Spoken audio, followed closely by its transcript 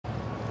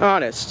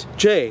Honest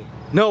J.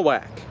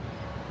 Nowak.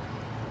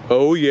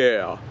 Oh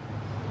yeah.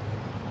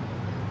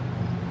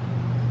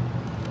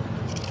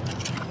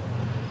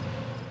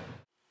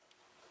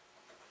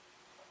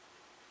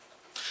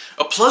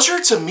 A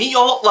pleasure to meet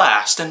y'all at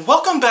last, and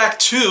welcome back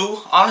to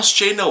Honest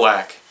J.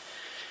 Nowak.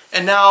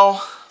 And now,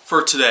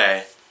 for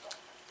today,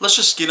 let's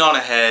just get on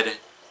ahead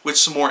with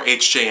some more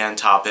HJN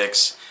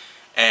topics,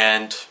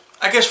 and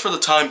I guess for the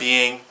time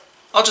being,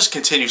 I'll just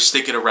continue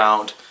sticking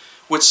around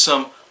with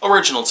some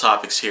original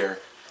topics here,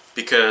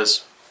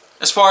 because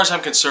as far as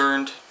I'm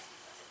concerned,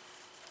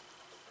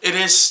 it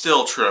is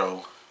still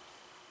true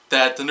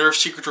that the Nerf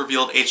Secret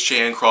Revealed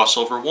HJN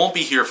crossover won't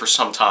be here for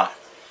some time.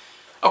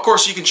 Of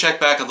course, you can check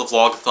back on the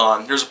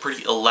vlogathon. There's a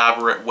pretty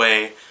elaborate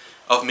way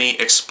of me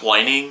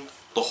explaining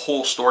the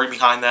whole story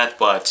behind that,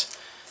 but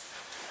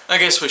I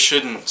guess we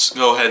shouldn't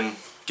go ahead and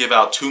give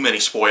out too many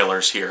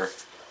spoilers here.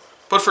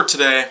 But for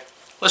today,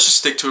 let's just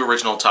stick to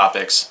original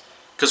topics,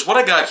 because what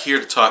I got here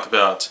to talk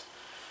about,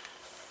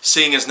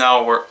 seeing as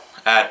now we're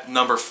at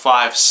number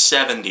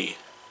 570,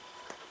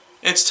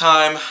 it's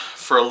time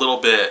for a little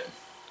bit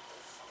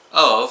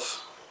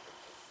of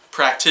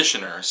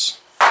practitioners.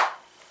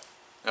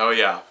 Oh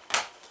yeah.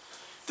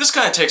 This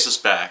kind of takes us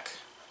back,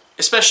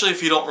 especially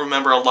if you don't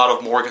remember a lot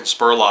of Morgan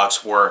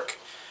Spurlock's work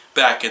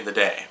back in the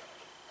day.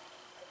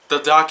 The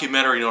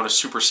documentary known as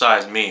Super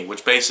Size Me,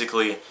 which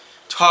basically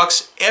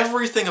talks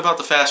everything about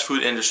the fast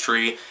food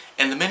industry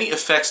and the many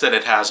effects that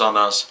it has on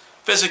us,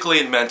 physically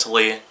and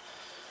mentally.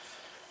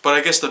 But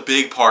I guess the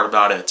big part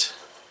about it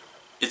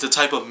is the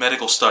type of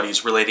medical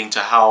studies relating to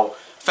how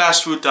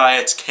fast food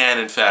diets can,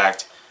 in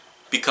fact,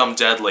 become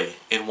deadly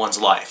in one's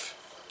life.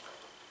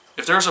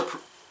 If there's a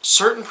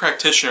certain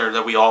practitioner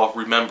that we all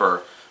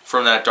remember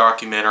from that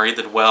documentary,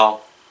 then,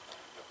 well,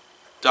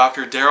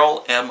 Dr.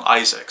 Daryl M.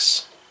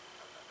 Isaacs,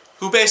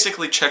 who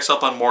basically checks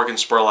up on Morgan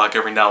Spurlock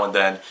every now and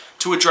then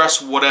to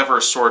address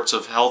whatever sorts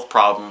of health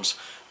problems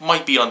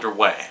might be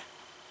underway.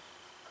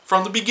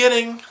 From the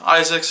beginning,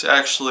 Isaacs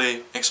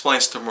actually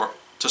explains to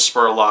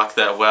Spurlock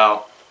that,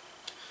 well,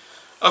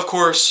 of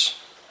course,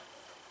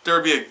 there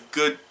would be a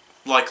good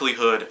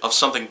likelihood of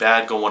something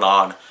bad going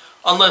on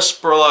unless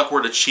Spurlock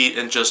were to cheat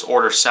and just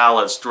order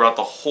salads throughout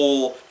the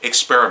whole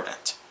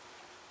experiment.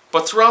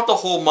 But throughout the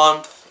whole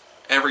month,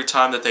 every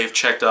time that they've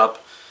checked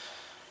up,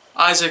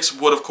 Isaacs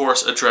would of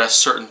course address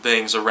certain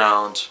things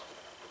around,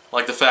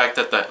 like the fact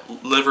that the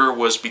liver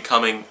was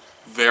becoming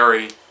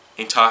very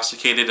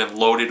intoxicated and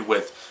loaded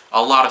with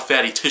a lot of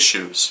fatty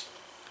tissues.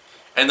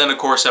 And then of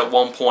course at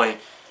one point,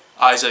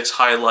 Isaacs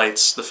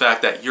highlights the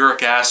fact that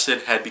uric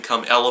acid had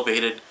become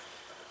elevated,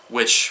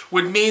 which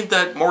would mean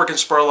that Morgan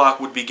Spurlock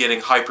would be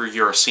getting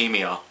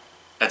hyperuricemia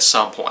at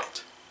some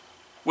point,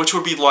 which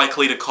would be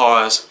likely to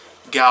cause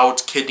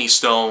gout, kidney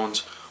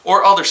stones,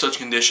 or other such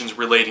conditions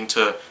relating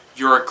to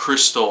uric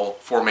crystal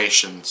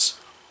formations.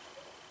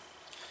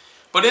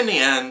 But in the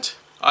end,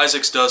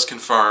 Isaacs does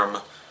confirm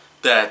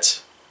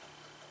that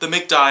the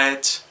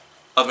McDiet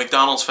of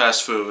McDonald's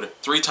fast food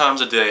 3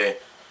 times a day,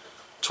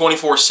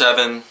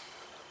 24/7,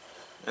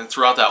 and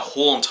throughout that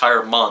whole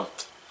entire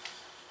month,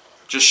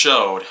 just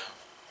showed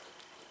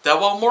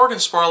that while Morgan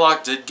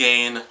Spurlock did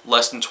gain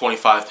less than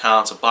 25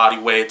 pounds of body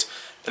weight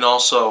and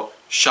also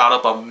shot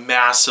up a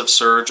massive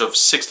surge of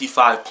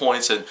 65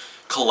 points in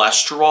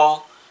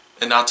cholesterol,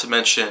 and not to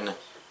mention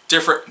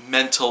different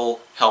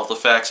mental health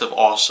effects have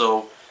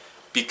also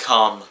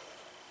become,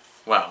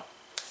 well,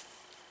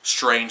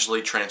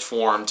 strangely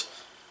transformed,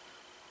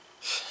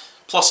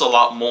 plus a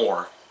lot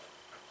more.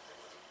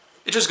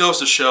 It just goes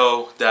to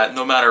show that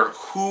no matter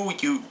who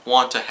you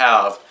want to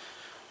have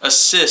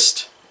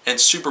assist and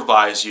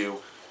supervise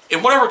you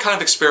in whatever kind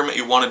of experiment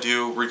you want to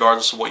do,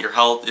 regardless of what your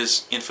health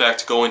is in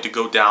fact going to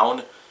go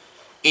down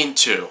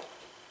into,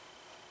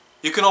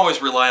 you can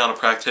always rely on a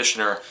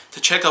practitioner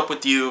to check up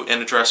with you and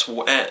address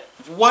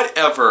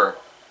whatever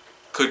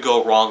could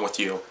go wrong with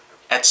you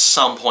at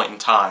some point in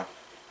time.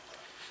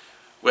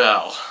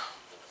 Well,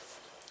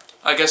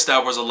 I guess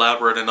that was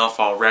elaborate enough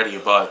already,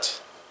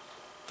 but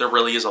there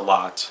really is a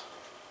lot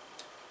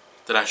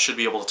that I should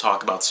be able to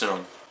talk about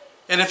soon.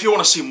 And if you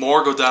want to see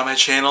more go down my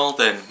channel,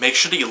 then make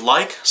sure that you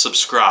like,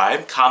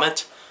 subscribe,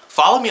 comment,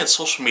 follow me on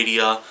social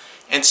media,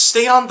 and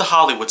stay on the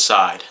Hollywood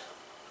side.